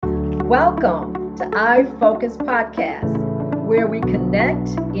Welcome to iFocus Podcast, where we connect,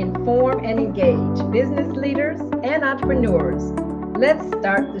 inform, and engage business leaders and entrepreneurs. Let's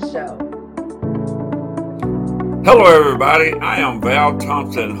start the show. Hello, everybody. I am Val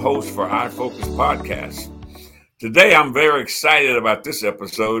Thompson, host for iFocus Podcast. Today, I'm very excited about this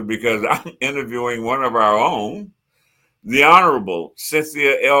episode because I'm interviewing one of our own, the Honorable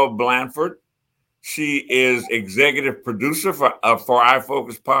Cynthia L. Blandford. She is executive producer for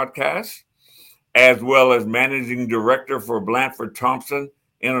iFocus Podcast, as well as managing director for Val Thompson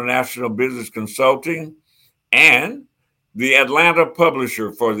International Business Consulting and the Atlanta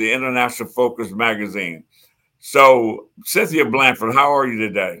publisher for the International Focus magazine. So, Cynthia Blandford, how are you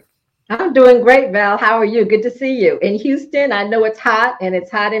today? I'm doing great, Val. How are you? Good to see you. In Houston, I know it's hot, and it's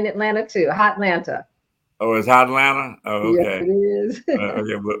hot in Atlanta too. Hot Atlanta. Oh, it's hot Atlanta? Oh, okay. Yes, it is.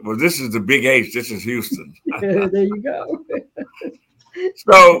 Okay, well, this is the big H. This is Houston. There you go.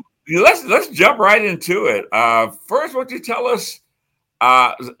 So let's jump right into it. First, why don't you tell us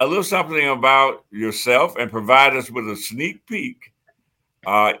a little something about yourself and provide us with a sneak peek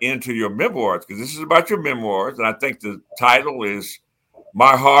into your memoirs, because this is about your memoirs, and I think the title is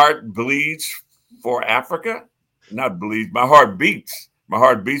 "My Heart Bleeds for Africa." Not bleeds. My heart beats. My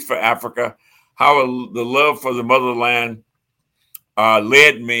heart beats for Africa. How the love for the motherland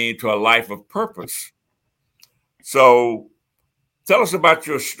led me to a life of purpose. So tell us about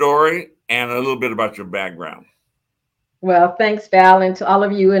your story and a little bit about your background. Well, thanks, Val, and to all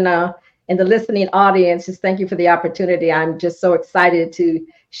of you in the listening audience, just thank you for the opportunity. I'm just so excited to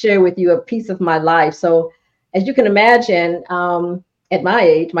share with you a piece of my life. So as you can imagine, at my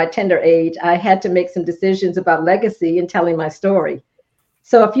age, my tender age, I had to make some decisions about legacy and telling my story.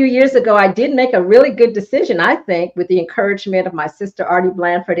 So a few years ago, I did make a really good decision, I think, with the encouragement of my sister, Artie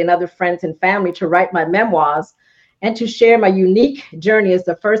Blandford, and other friends and family to write my memoirs and to share my unique journey as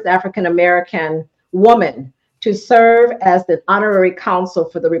the first African-American woman to serve as the honorary consul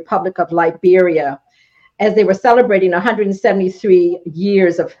for the Republic of Liberia as they were celebrating 173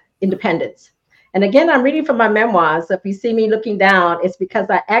 years of independence. And again, I'm reading from my memoirs. So if you see me looking down, it's because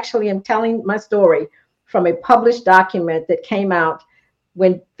I actually am telling my story from a published document that came out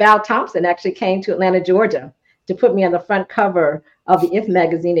when Val Thompson actually came to Atlanta, Georgia, to put me on the front cover of the If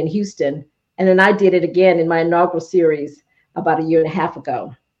magazine in Houston. And then I did it again in my inaugural series about a year and a half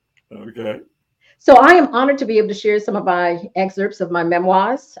ago. Okay. So I am honored to be able to share some of my excerpts of my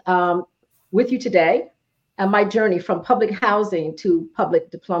memoirs with you today and my journey from public housing to public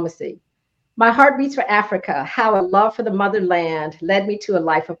diplomacy. My heart beats for Africa, how a love for the motherland led me to a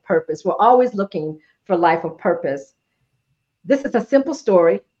life of purpose. We're always looking for a life of purpose. This is a simple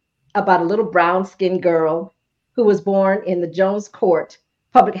story about a little brown-skinned girl who was born in the Jones Court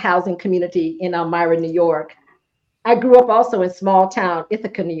public housing community in Elmira, New York. I grew up also in small town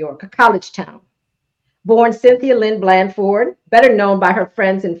Ithaca, New York, a college town. Born Cynthia Lynn Blandford, better known by her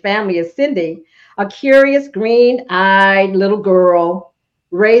friends and family as Cindy, a curious, green-eyed little girl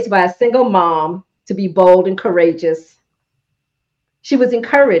raised by a single mom to be bold and courageous. She was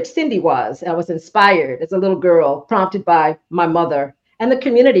encouraged, Cindy was. I was inspired as a little girl, prompted by my mother and the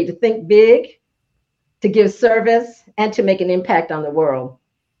community to think big, to give service, and to make an impact on the world.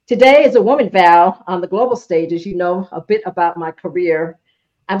 Today, as a woman, Val, on the global stage, as you know a bit about my career,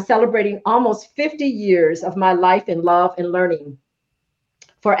 I'm celebrating almost 50 years of my life in love and learning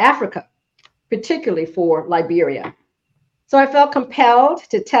for Africa, particularly for Liberia. So I felt compelled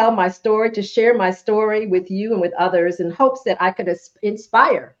to tell my story, to share my story with you and with others in hopes that I could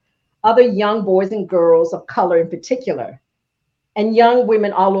inspire other young boys and girls of color in particular, and young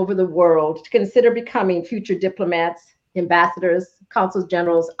women all over the world to consider becoming future diplomats, ambassadors, consuls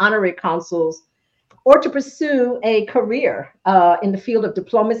generals, honorary consuls, or to pursue a career in the field of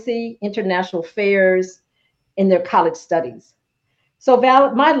diplomacy, international affairs, in their college studies. So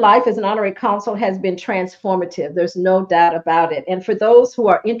Val, my life as an honorary consul has been transformative. There's no doubt about it. And for those who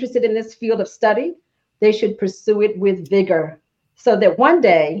are interested in this field of study, they should pursue it with vigor so that one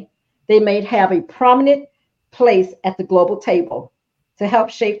day they may have a prominent place at the global table to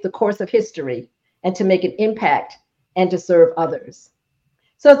help shape the course of history and to make an impact and to serve others.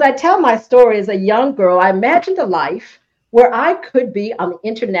 So as I tell my story as a young girl, I imagined a life where I could be on the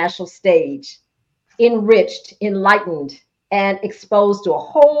international stage, enriched, enlightened, and exposed to a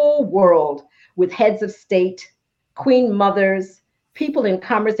whole world with heads of state, queen mothers, people in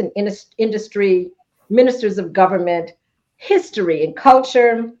commerce and industry, ministers of government, history and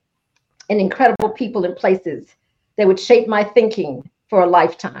culture, and incredible people and places that would shape my thinking for a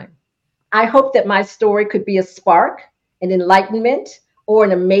lifetime. I hope that my story could be a spark, an enlightenment, or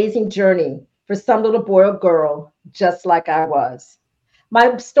an amazing journey for some little boy or girl just like I was.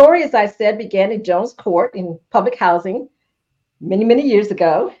 My story, as I said, began in Jones Court in public housing many, many years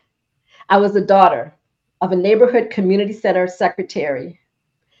ago. I was the daughter of a neighborhood community center secretary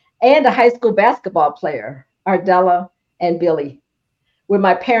and a high school basketball player, Ardella and Billy, where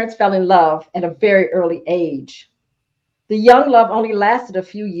my parents fell in love at a very early age. The young love only lasted a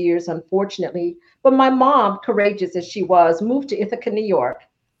few years, unfortunately, but my mom, courageous as she was, moved to Ithaca, New York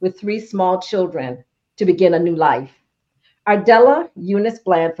with three small children to begin a new life. Ardella Eunice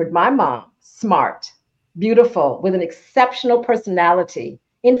Blandford, my mom, smart, beautiful, with an exceptional personality,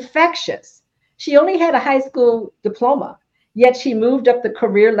 infectious. She only had a high school diploma, yet she moved up the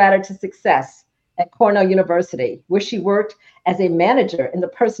career ladder to success at Cornell University, where she worked as a manager in the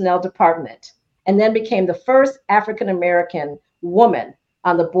personnel department and then became the first African American woman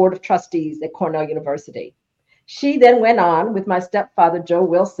on the board of trustees at Cornell University. She then went on with my stepfather, Joe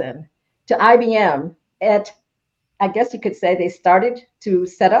Wilson, to IBM at, I guess you could say, they started to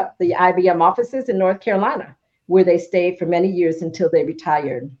set up the IBM offices in North Carolina, where they stayed for many years until they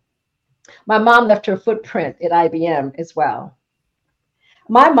retired. My mom left her footprint at IBM as well.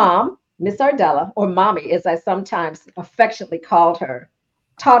 My mom, Miss Ardella, or Mommy, as I sometimes affectionately called her,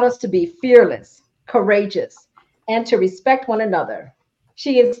 taught us to be fearless, courageous, and to respect one another.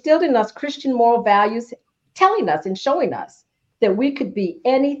 She instilled in us Christian moral values, telling us and showing us that we could be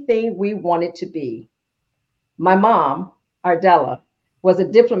anything we wanted to be. My mom, Ardella, was a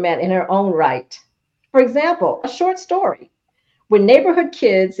diplomat in her own right. For example, a short story. When neighborhood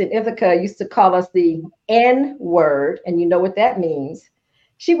kids in Ithaca used to call us the N word, and you know what that means,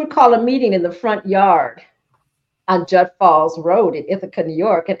 she would call a meeting in the front yard on Judd Falls Road in Ithaca, New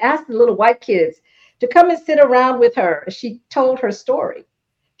York, and ask the little white kids to come and sit around with her as she told her story.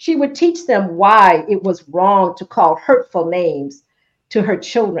 She would teach them why it was wrong to call hurtful names to her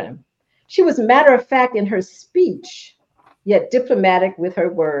children. She was matter of fact in her speech, yet diplomatic with her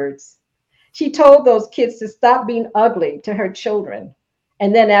words. She told those kids to stop being ugly to her children.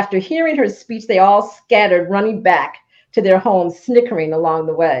 And then after hearing her speech, they all scattered, running back to their homes, snickering along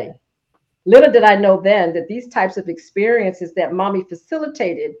the way. Little did I know then that these types of experiences that mommy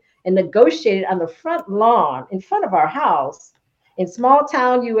facilitated and negotiated on the front lawn in front of our house in small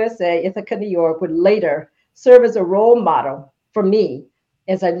town USA, Ithaca, New York, would later serve as a role model for me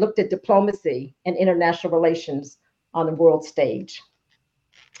as I looked at diplomacy and international relations on the world stage.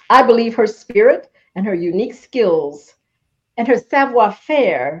 I believe her spirit and her unique skills and her savoir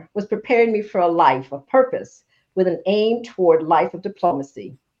faire was preparing me for a life of purpose with an aim toward life of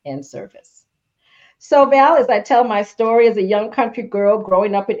diplomacy and service. So, Val, as I tell my story as a young country girl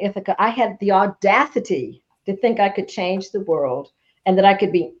growing up in Ithaca, I had the audacity to think I could change the world and that I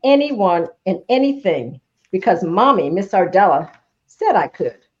could be anyone and anything because mommy, Miss Ardella, said I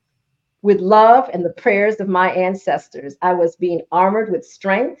could. With love and the prayers of my ancestors, I was being armored with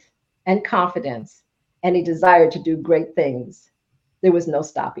strength and confidence and a desire to do great things. There was no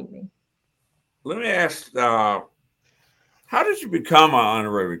stopping me. Let me ask, how did you become an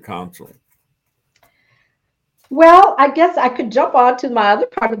honorary consul? Well, I guess I could jump on to my other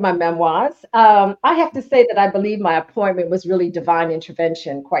part of my memoirs. I have to say that I believe my appointment was really divine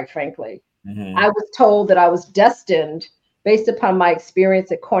intervention, quite frankly. Mm-hmm. I was told that I was destined, based upon my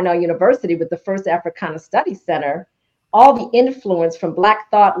experience at Cornell University with the first Africana Studies Center, all the influence from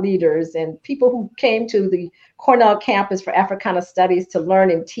Black thought leaders and people who came to the Cornell campus for Africana Studies to learn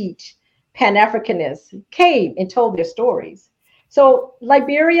and teach Pan-Africanists came and told their stories. So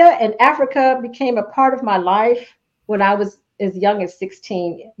Liberia and Africa became a part of my life when I was as young as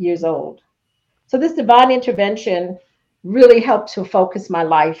 16 years old. So this divine intervention really helped to focus my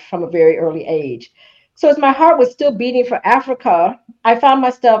life from a very early age. So as my heart was still beating for Africa, I found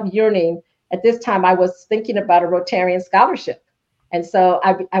myself yearning. At this time, I was thinking about a Rotarian scholarship. And so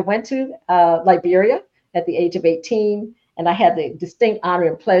I went to Liberia at the age of 18, and I had the distinct honor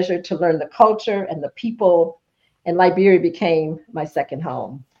and pleasure to learn the culture and the people, and Liberia became my second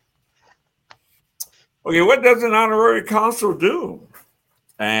home. Okay, what does an honorary consul do?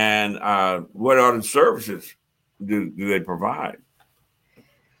 And what other services do they provide?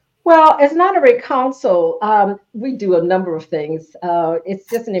 Well, as an honorary consul, we do a number of things. It's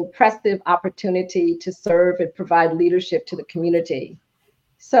just an impressive opportunity to serve and provide leadership to the community.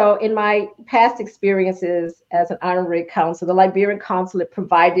 So, in my past experiences as an honorary consul, the Liberian consulate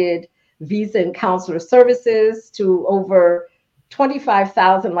provided visa and consular services to over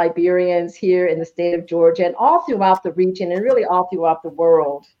 25,000 Liberians here in the state of Georgia and all throughout the region and really all throughout the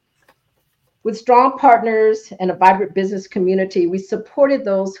world. With strong partners and a vibrant business community, we supported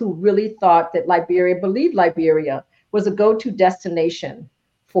those who really thought that believed Liberia was a go-to destination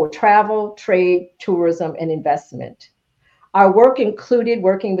for travel, trade, tourism, and investment. Our work included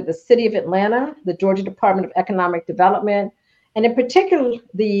working with the City of Atlanta, the Georgia Department of Economic Development, and in particular,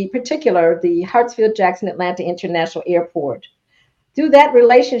 the Hartsfield-Jackson Atlanta International Airport. Through that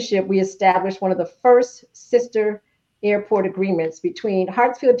relationship, we established one of the first sister airport agreements between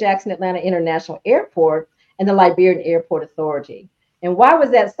Hartsfield-Jackson Atlanta International Airport and the Liberian Airport Authority. And why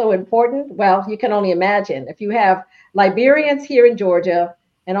was that so important? Well, you can only imagine. If you have Liberians here in Georgia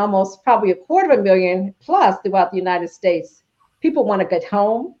and almost probably 250,000 plus throughout the United States, people want to get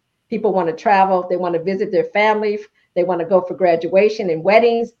home, people want to travel, they want to visit their family, they want to go for graduation and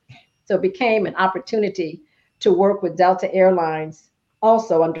weddings. So it became an opportunity to work with Delta Airlines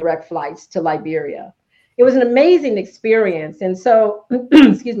also on direct flights to Liberia. It was an amazing experience. And so,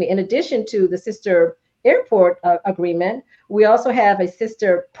 excuse me, in addition to the sister airport agreement, we also have a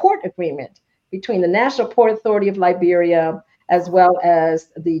sister port agreement between the National Port Authority of Liberia as well as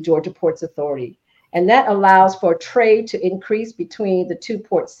the Georgia Ports Authority. And that allows for trade to increase between the two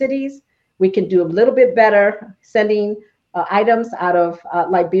port cities. We can do a little bit better sending items out of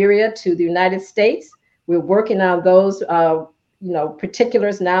Liberia to the United States. We're working on those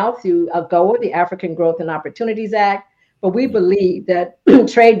particulars now through AGOA, the African Growth and Opportunities Act. But we believe that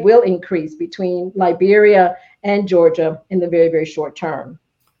trade will increase between Liberia and Georgia in the very, very short term.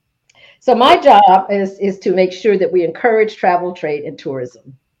 So my job is to make sure that we encourage travel, trade, and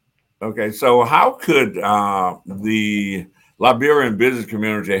tourism. Okay, so how could the Liberian business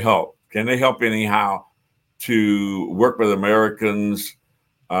community help? Can they help anyhow to work with Americans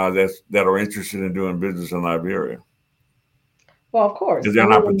that are interested in doing business in Liberia? Well, of course. Is there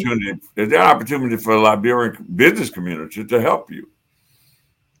an opportunity? Is there an opportunity for the Liberian business community to help you?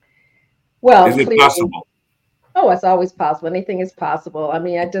 Well, is it clearly, possible? Oh, it's always possible. Anything is possible. I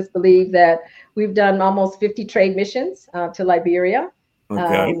mean, I just believe that we've done almost 50 trade missions to Liberia.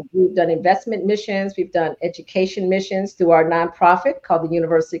 Okay. We've done investment missions. We've done education missions through our nonprofit called the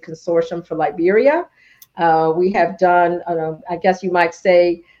University Consortium for Liberia. We have done, I guess you might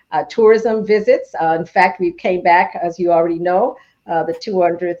say, tourism visits. In fact, we came back, as you already know, the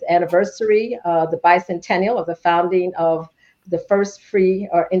 200th anniversary, the bicentennial of the founding of the first free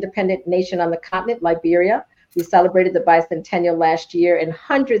or independent nation on the continent, Liberia. We celebrated the bicentennial last year, and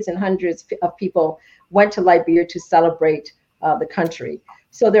hundreds of people went to Liberia to celebrate the country.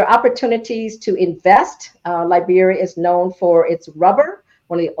 So there are opportunities to invest. Liberia is known for its rubber,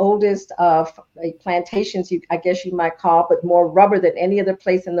 one of the oldest plantations, I guess you might call, but more rubber than any other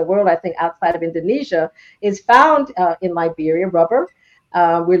place in the world, I think outside of Indonesia, is found in Liberia, rubber.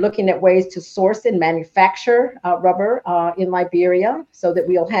 We're looking at ways to source and manufacture rubber in Liberia so that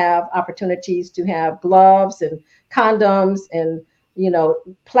we'll have opportunities to have gloves and condoms and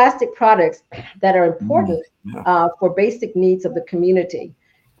plastic products that are important for basic needs of the community.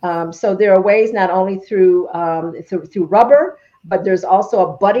 So there are ways not only through rubber, but there's also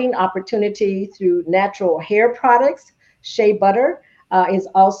a budding opportunity through natural hair products. Shea Butter is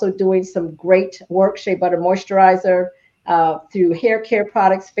also doing some great work, Shea Butter Moisturizer, through hair care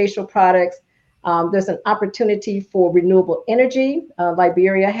products, facial products. There's an opportunity for renewable energy.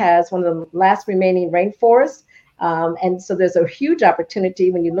 Liberia has one of the last remaining rainforests. And so there's a huge opportunity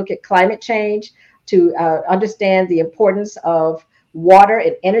when you look at climate change to understand the importance of water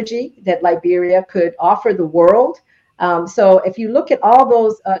and energy that Liberia could offer the world. So if you look at all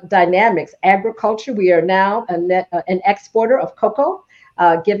those dynamics, agriculture, we are now an exporter of cocoa,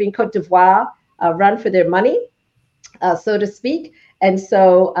 giving Cote d'Ivoire a run for their money, so to speak. And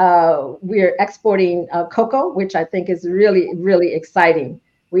so we're exporting cocoa, which I think is really, really exciting.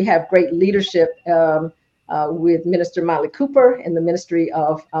 We have great leadership with Minister Molly Cooper in the Ministry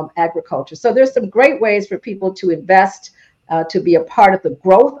of Agriculture. So there's some great ways for people to invest, to be a part of the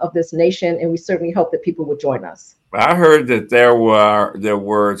growth of this nation. And we certainly hope that people will join us. I heard that there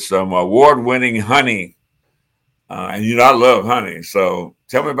were some award-winning honey, and I love honey. So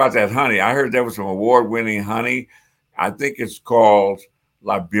tell me about that honey. I heard there was some award-winning honey. I think it's called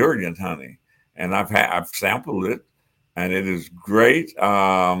Liberian honey, and I've sampled it, and it is great.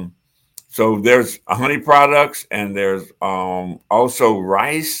 So there's honey products, and there's also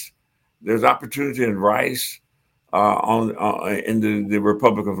rice. There's opportunity in rice in the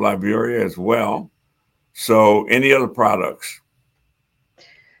Republic of Liberia as well. So any other products?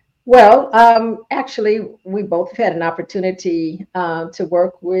 Well, actually, we both had an opportunity to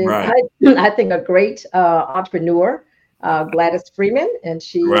work with, Right. I think, a great entrepreneur, Gladys Freeman, and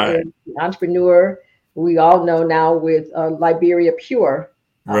she Right. is the entrepreneur we all know now with Liberia Pure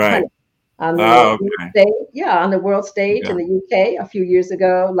Right. honey on the Oh, world okay. stage, on the world stage Yeah. in the UK a few years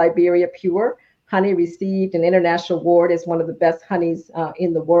ago. Liberia Pure honey received an international award as one of the best honeys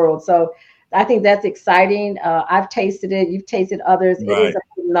in the world. So I think that's exciting. I've tasted it. You've tasted others. It is Right.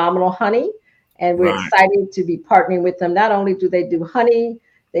 a phenomenal honey, and we're Right. excited to be partnering with them. Not only do they do honey,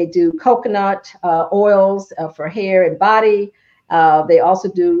 they do coconut oils for hair and body. They also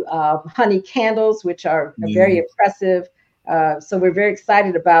do honey candles, which are very Mhm. impressive. So we're very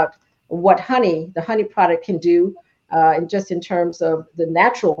excited about what the honey product can do, and just in terms of the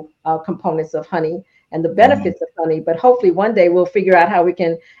natural components of honey and the Mhm. benefits of honey. But hopefully one day we'll figure out how we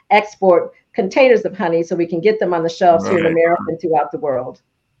can export containers of honey so we can get them on the shelves here in Right. America and throughout the world.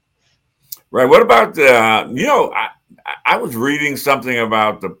 Right. What about I was reading something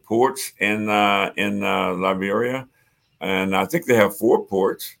about the ports in Liberia, and I think they have 4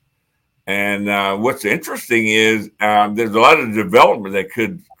 ports. And what's interesting is there's a lot of development that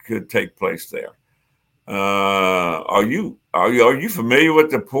could take place there. Are you familiar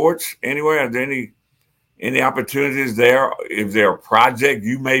with the ports anyway? Are there any opportunities there? Is there a project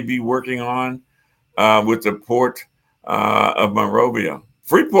you may be working on with the port of Monrovia,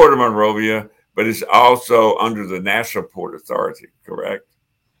 Freeport of Monrovia, but it's also under the National Port Authority, correct?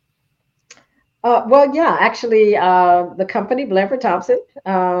 Well, yeah, actually, the company, Blandford Thompson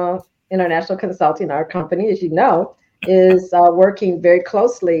International Consulting, our company, as you know, is working very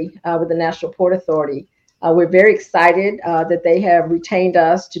closely with the National Port Authority. We're very excited that they have retained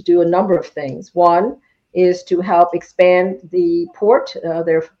us to do a number of things. One is to help expand the port.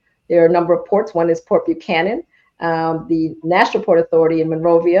 There are a number of ports. One is Port Buchanan. The National Port Authority in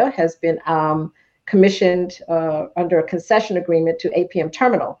Monrovia has been commissioned under a concession agreement to APM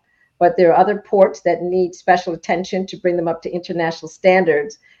Terminal, but there are other ports that need special attention to bring them up to international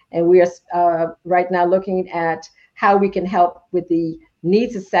standards. And we are right now looking at how we can help with the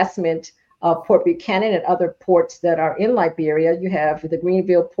needs assessment of Port Buchanan and other ports that are in Liberia. You have the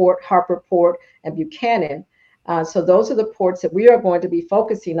Greenville Port, Harper Port, and Buchanan. So those are the ports that we are going to be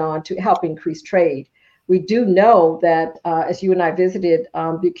focusing on to help increase trade. We do know that as you and I visited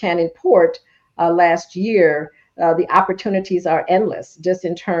Buchanan Port last year, the opportunities are endless just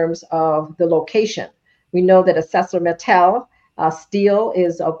in terms of the location. We know that Assessor Metal Steel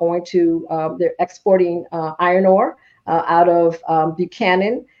is they're exporting iron ore out of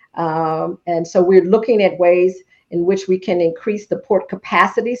Buchanan. And so we're looking at ways in which we can increase the port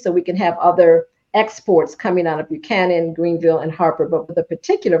capacity so we can have other exports coming out of Buchanan, Greenville, and Harper, but with a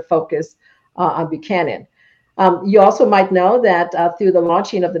particular focus on Buchanan. You also might know that through the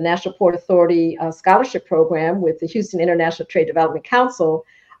launching of the National Port Authority Scholarship Program with the Houston International Trade Development Council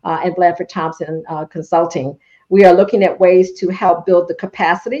and Blandford Thompson Consulting, we are looking at ways to help build the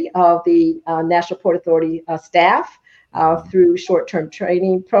capacity of the National Port Authority staff through short-term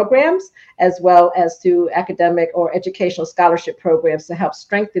training programs, as well as through academic or educational scholarship programs to help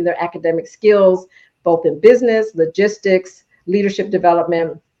strengthen their academic skills, both in business, logistics, leadership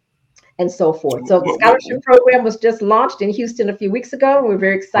development, and so forth. So the scholarship program was just launched in Houston a few weeks ago, and we're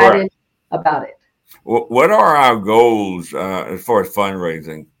very Correct. excited about it. What are our goals as far as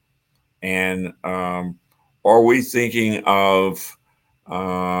fundraising? And are we thinking of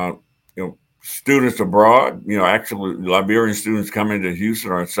uh, students abroad? Actually, Liberian students coming to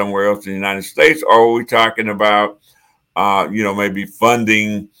Houston or somewhere else in the United States, or are we talking about maybe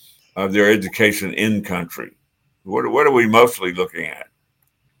funding their education in country? What are we mostly looking at?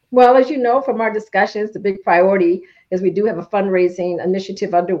 Well, as you know from our discussions, the big priority is we do have a fundraising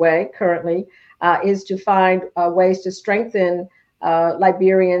initiative underway currently, is to find ways to strengthen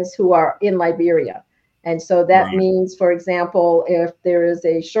Liberians who are in Liberia. And so that Right. means, for example, if there is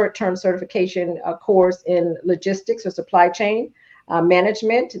a short-term certification course in logistics or supply chain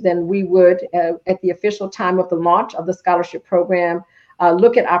management, then we would, at the official time of the launch of the scholarship program,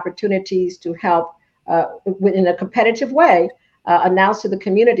 look at opportunities to help in a competitive way announce to the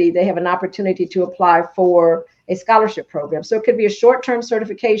community they have an opportunity to apply for a scholarship program. So it could be a short-term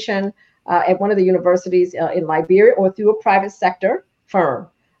certification at one of the universities in Liberia or through a private sector firm.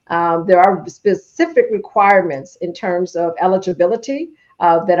 There are specific requirements in terms of eligibility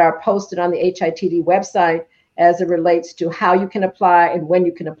that are posted on the HITD website as it relates to how you can apply and when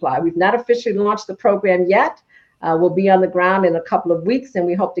you can apply. We've not officially launched the program yet. We'll be on the ground in a couple of weeks, and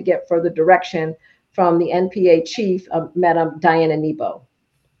we hope to get further direction from the NPA chief, Madam Diana Nebo.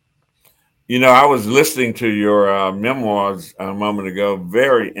 I was listening to your memoirs a moment ago.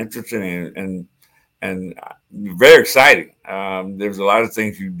 Very interesting and very exciting. There's a lot of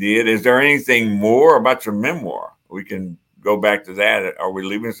things you did. Is there anything more about your memoir? We can go back to that. Are we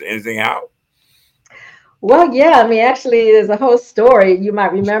leaving anything out? Well, yeah, I mean, actually, there's a whole story. You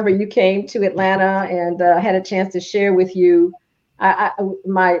might remember you came to Atlanta and had a chance to share with you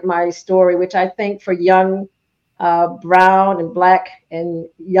my story, which I think for young brown and black and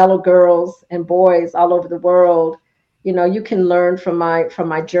yellow girls and boys all over the world. You can learn from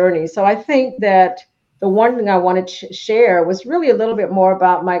my journey. So I think that the one thing I wanted to share was really a little bit more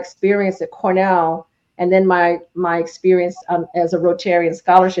about my experience at Cornell, and then my experience as a Rotarian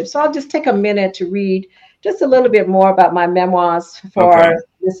scholarship. So I'll just take a minute to read just a little bit more about my memoirs for Okay. our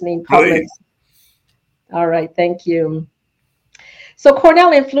listening public. Please. All right, thank you. So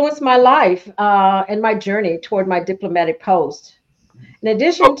Cornell influenced my life and my journey toward my diplomatic post. In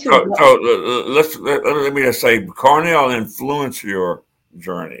addition to Let me just say, Cornell influenced your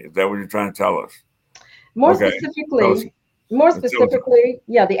journey. Is that what you're trying to tell us? more Okay. Tell us. specifically, more Tell us. specifically,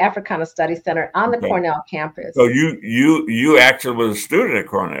 yeah, the Africana Studies Center on the Okay. Cornell So campus. you actually was a student at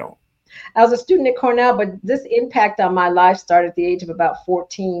Cornell. I was a student at Cornell, but this impact on my life started at the age of about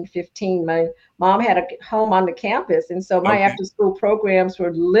 14, 15. My mom had a home on the campus, and so my Okay. after school programs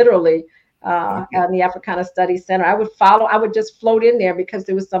were literally Okay. on the Africana Studies Center. I would just float in there because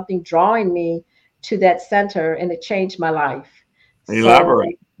there was something drawing me to that center, and it changed my life. So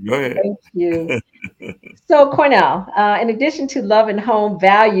Elaborate. Go ahead. thank you. So, Cornell, in addition to love and home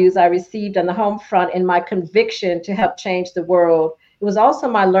values I received on the home front and my conviction to help change the world, it was also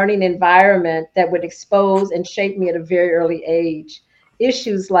my learning environment that would expose and shape me at a very early age.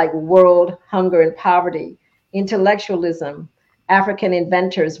 Issues like world hunger and poverty, intellectualism, African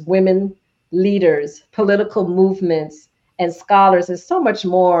inventors, women leaders, political movements, and scholars, and so much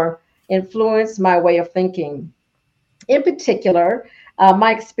more influenced my way of thinking. In particular,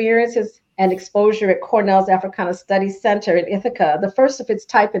 my experiences and exposure at Cornell's Africana Studies Center in Ithaca, the first of its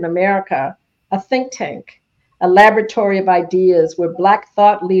type in America, a think tank, a laboratory of ideas where Black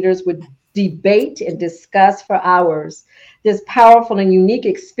thought leaders would debate and discuss for hours. This powerful and unique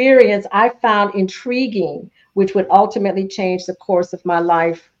experience I found intriguing, which would ultimately change the course of my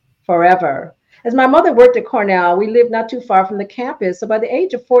life forever. As my mother worked at Cornell, we lived not too far from the campus. So by the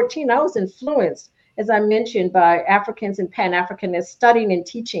age of 14, I was influenced, as I mentioned, by Africans and Pan Africanists studying and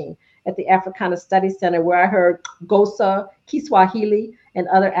teaching at the Africana Studies Center, where I heard Gosa, Kiswahili, and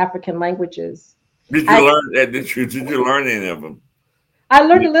other African languages. Did you I, learn? Did you learn any of them? I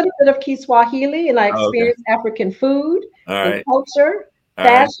learned a little bit of Kiswahili, and I Oh, okay. experienced African food All and right. culture, All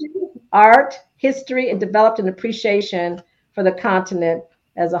right. fashion, art, history, and developed an appreciation for the continent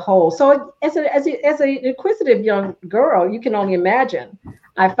as a whole. So, as an inquisitive young girl, you can only imagine.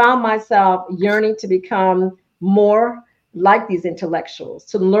 I found myself yearning to become more like these intellectuals,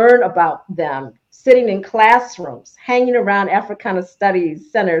 to learn about them, sitting in classrooms, hanging around Africana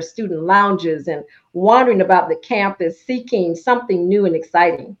Studies Center student lounges, and wandering about the campus seeking something new and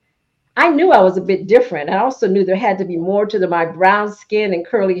exciting. I knew I was a bit different. I also knew there had to be more to my brown skin and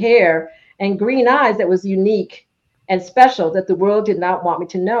curly hair and green eyes that was unique and special that the world did not want me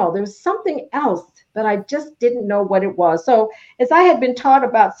to know. There was something else, but I just didn't know what it was. So, as I had been taught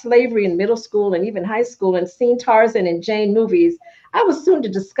about slavery in middle school and even high school and seen Tarzan and Jane movies, I was soon to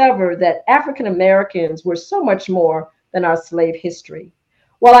discover that African Americans were so much more than our slave history.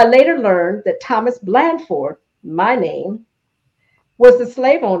 Well, I later learned that Thomas Blandford, my name, was the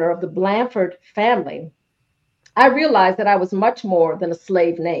slave owner of the Blandford family. I realized that I was much more than a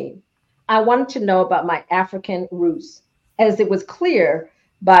slave name. I wanted to know about my African roots, as it was clear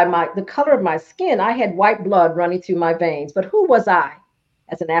by the color of my skin, I had white blood running through my veins. But who was I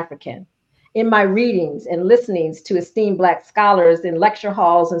as an African? In my readings and listenings to esteemed Black scholars in lecture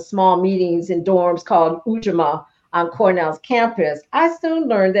halls and small meetings in dorms called Ujima on Cornell's campus, I soon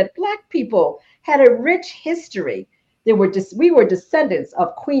learned that Black people had a rich history. We were descendants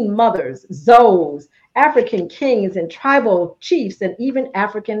of queen mothers, Zoes, African kings and tribal chiefs, and even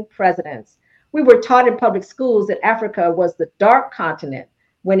African presidents. We were taught in public schools that Africa was the dark continent,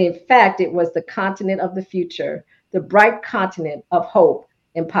 when in fact it was the continent of the future, the bright continent of hope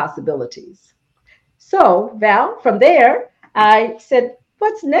and possibilities. So, Val, from there, I said,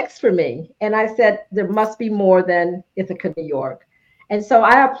 what's next for me? And I said, there must be more than Ithaca, New York. And so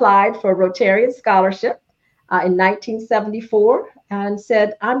I applied for a Rotarian scholarship in 1974 and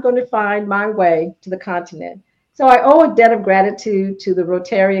said, I'm going to find my way to the continent. So I owe a debt of gratitude to the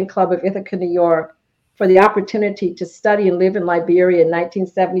Rotarian Club of Ithaca, New York, for the opportunity to study and live in Liberia in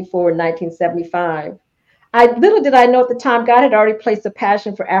 1974 and 1975. Little did I know at the time God had already placed a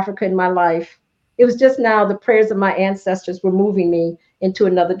passion for Africa in my life. It was just now the prayers of my ancestors were moving me into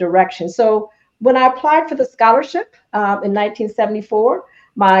another direction. So when I applied for the scholarship in 1974,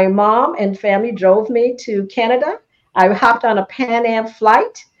 my mom and family drove me to Canada. I hopped on a Pan Am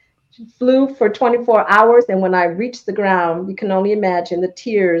flight, flew for 24 hours, and when I reached the ground, you can only imagine the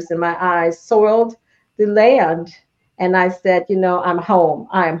tears in my eyes soiled the land. And I said, I'm home.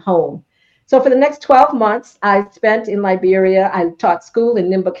 I am home. So for the next 12 months, I spent in Liberia. I taught school in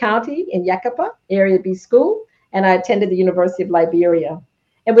Nimba County in Yakapa, Area B School, and I attended the University of Liberia.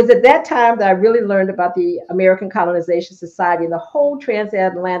 It was at that time that I really learned about the American Colonization Society and the whole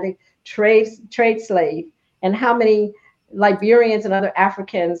transatlantic trade slave, and how many Liberians and other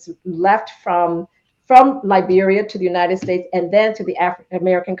Africans left from Liberia to the United States and then to the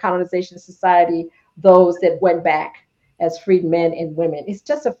American Colonization Society, those that went back as freed men and women. It's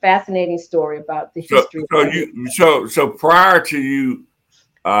just a fascinating story about the history. So prior to you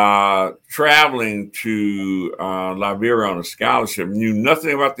traveling to Liberia on a scholarship, knew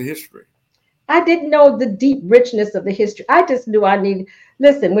nothing about the history. I didn't know the deep richness of the history. I just knew I needed.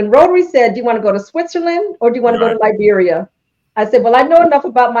 Listen, when Rotary said, "Do you want to go to Switzerland or do you want to go to Liberia?" I said, "Well, I know enough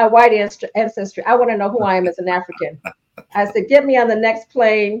about my white ancestry. I want to know who I am as an African." I said, "Get me on the next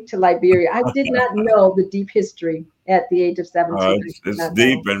plane to Liberia." I did not know the deep history at the age of 17. It's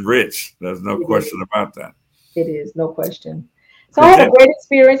deep and rich. There's no question about that. It is, no question. So I had a great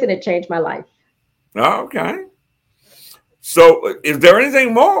experience, and it changed my life. Okay. So is there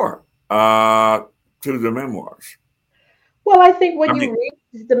anything more to the memoirs? Well, I think when you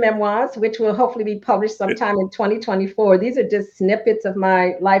read the memoirs, which will hopefully be published sometime in 2024, these are just snippets of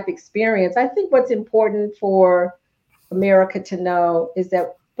my life experience. I think what's important for America to know is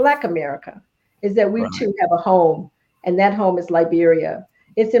that Black America is that we too have a home, and that home is Liberia.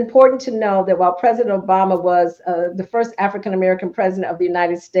 It's important to know that while President Obama was the first African-American president of the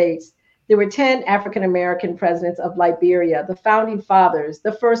United States, there were 10 African-American presidents of Liberia, the founding fathers.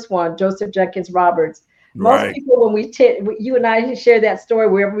 The first one, Joseph Jenkins Roberts. Most people, when you and I share that story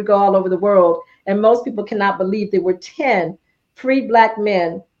wherever we go all over the world, and most people cannot believe there were 10 free Black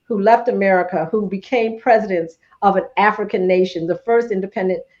men who left America, who became presidents of an African nation, the first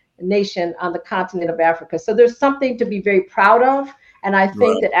independent nation on the continent of Africa. So there's something to be very proud of. And I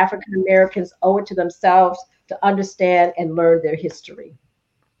think that African Americans owe it to themselves to understand and learn their history.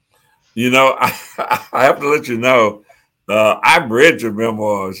 You know, I have to let you know, I've read your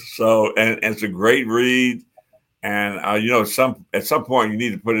memoirs, so and it's a great read. And you know, at some point you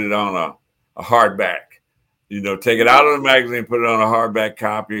need to put it on a hardback. You know, take it out of the magazine, put it on a hardback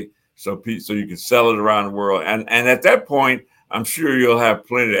copy, so you can sell it around the world. And at that point, I'm sure you'll have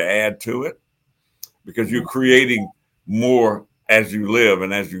plenty to add to it because you're creating more as you live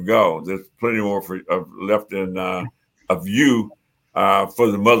and as you go. There's plenty more left in of you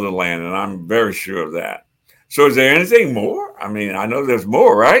for the motherland, and I'm very sure of that. So is there anything more? I mean, I know there's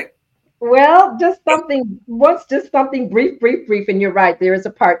more, right? Well, just something brief. And you're right, there is a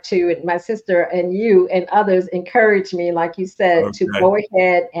part two. And my sister and you and others encouraged me, like you said, to go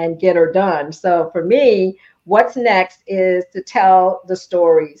ahead and get her done. So for me, what's next is to tell the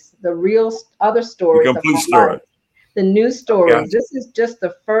stories, the real other stories, the complete story, the new stories. This is just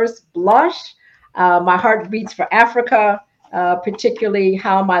the first blush. My heart beats for Africa, particularly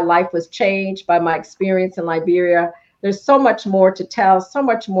how my life was changed by my experience in Liberia. There's so much more to tell, so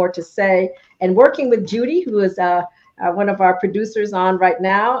much more to say. And working with Judy, who is one of our producers on right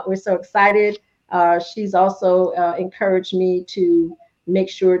now, we're so excited. She's also encouraged me to make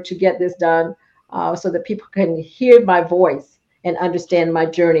sure to get this done so that people can hear my voice and understand my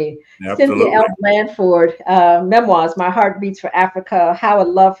journey. Absolutely. Cynthia L. Blandford, Memoirs, My Heart Beats for Africa, How a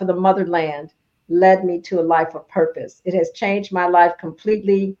Love for the Motherland led me to a life of purpose. It has changed my life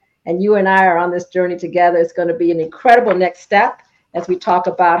completely. And you and I are on this journey together. It's going to be an incredible next step as we talk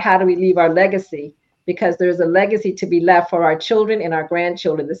about how do we leave our legacy, because there's a legacy to be left for our children and our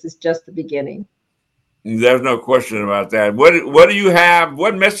grandchildren. This is just the beginning. There's no question about that. What do you have?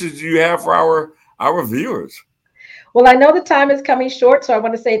 What message do you have for our viewers? Well, I know the time is coming short, so I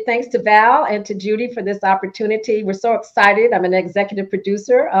want to say thanks to Val and to Judy for this opportunity. We're so excited. I'm an executive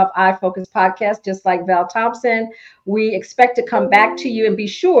producer of iFocus podcast, just like Val Thompson. We expect to come back to you, and be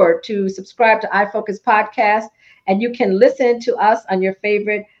sure to subscribe to iFocus podcast, and you can listen to us on your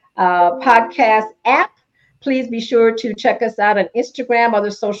favorite podcast app. Please be sure to check us out on Instagram, other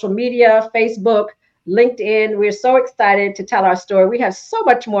social media, Facebook, LinkedIn. We're so excited to tell our story. We have so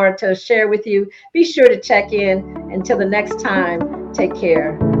much more to share with you. Be sure to check in. Until the next time, take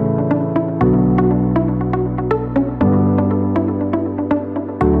care.